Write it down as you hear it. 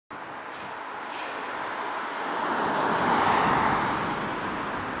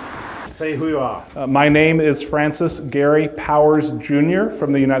Say who you are. My name is Francis Gary Powers Jr.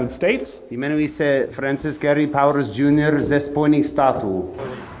 from the United States. Jmenuji se Francis Gary Powers Jr. ze Spojených států.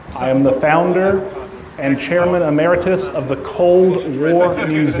 I am the founder and chairman emeritus of the Cold War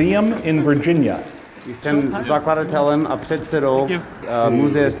Museum in Virginia. Jsem zakladatelem a předsedou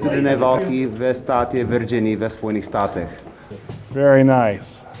Muzea studené války ve státě Virginia ve Spojených státech. Very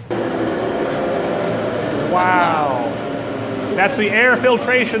nice. Wow. That's the air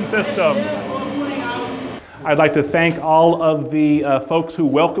filtration system. I'd like to thank all of the folks who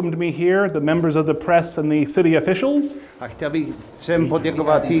welcomed me here, the members of the press and the city officials. A chtěl bych všem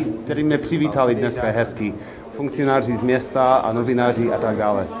poděkovat tí, kteří mě přivítali dneska hezky. Funkcionáři z města a novináři a tak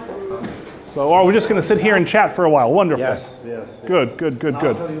dále. So we're just going to sit here and chat for a while. Wonderful. Yes. Good.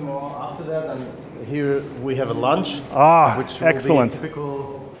 I'll tell you more after that. And here we have a lunch. Which will Excellent. be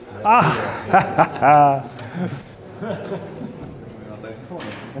typical.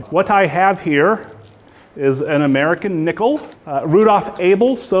 What I have here is an American nickel, Rudolf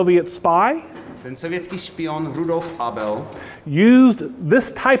Abel, Soviet spy, Ten sovětský špion Rudolf Abel used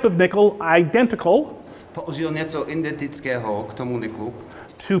this type of nickel, identical, použil něco identického k tomu niklu,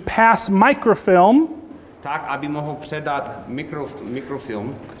 to pass microfilm. tak, aby mohl předat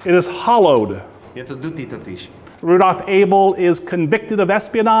mikrofilm. It is hollowed. Je to dutý totiž. Rudolf Abel is convicted of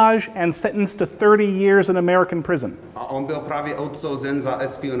espionage and sentenced to 30 years in American prison. A on byl právě odsouzen za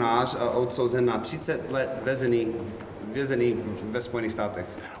espionáž a odsouzen na 30 let vězený ve Spojených státech.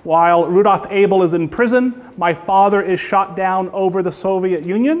 While Rudolf Abel is in prison, my father is shot down over the Soviet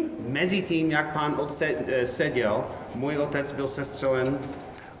Union. Mezitím, jak pán seděl, můj otec byl sestřelen.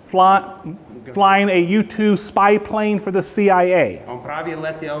 Flying a U-2 spy plane for the CIA. On právě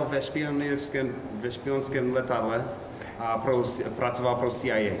letěl ve špionském letadle a pracoval pro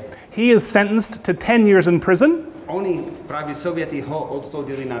CIA. He is sentenced to 10 years in prison. Oni právě Sověti ho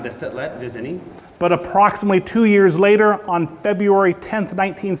odsoudili na 10 let vězení. But approximately 2 years later, on February 10th,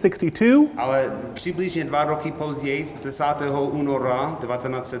 1962, Ale přibližně 2 roky později, 10. února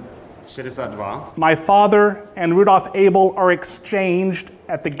 1962, my father and Rudolf Abel are exchanged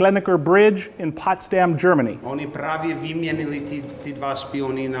at the Glenicker Bridge in Potsdam, Germany. oni právě vyměnili ty dva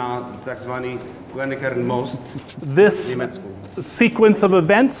špiony na takzvaný Glenicker most v This Německu. sequence of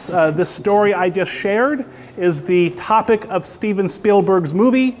events, this story I just shared, is the topic of Steven Spielberg's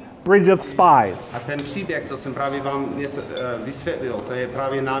movie, Bridge of Spies. A ten příběh, co jsem právě vám něco vysvětlil, to je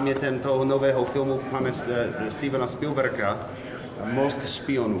právě námětem toho nového filmu pana Stevena Spielberga, Most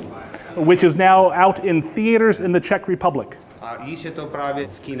špionů. Which is now out in theaters in the Czech Republic. A již je to právě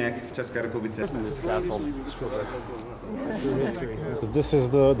v kinech v České republice. This is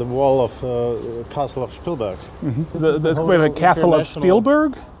the wall of Castle of Spielberg. The castle of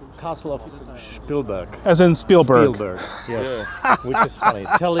Spielberg? Castle of Spielberg. As in Spielberg. Spielberg, yes. Which is funny.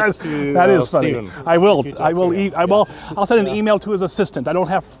 Tell it to That is funny. Steven. I will. I'll send an email to his assistant. I don't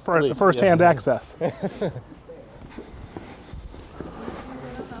have first-hand access.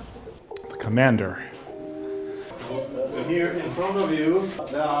 The commander. Here in front of you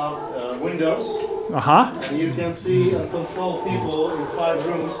there are windows. And You can see and control people in 5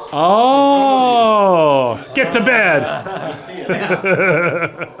 rooms. Oh, get to bed.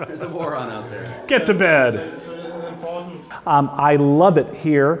 There's a war on out there. Get to bed. So this is important. I love it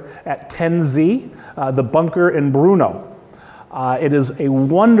here at 10Z, the bunker in Brno. It is a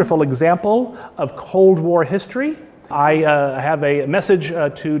wonderful example of Cold War history. I have a message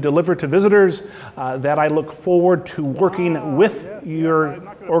to deliver to visitors that I look forward to working with your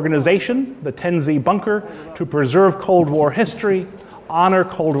organization, the 10Z Bunker, to preserve Cold War history, honor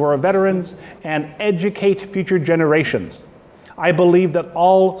Cold War veterans, and educate future generations. I believe that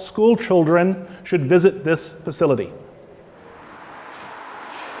all school children should visit this facility.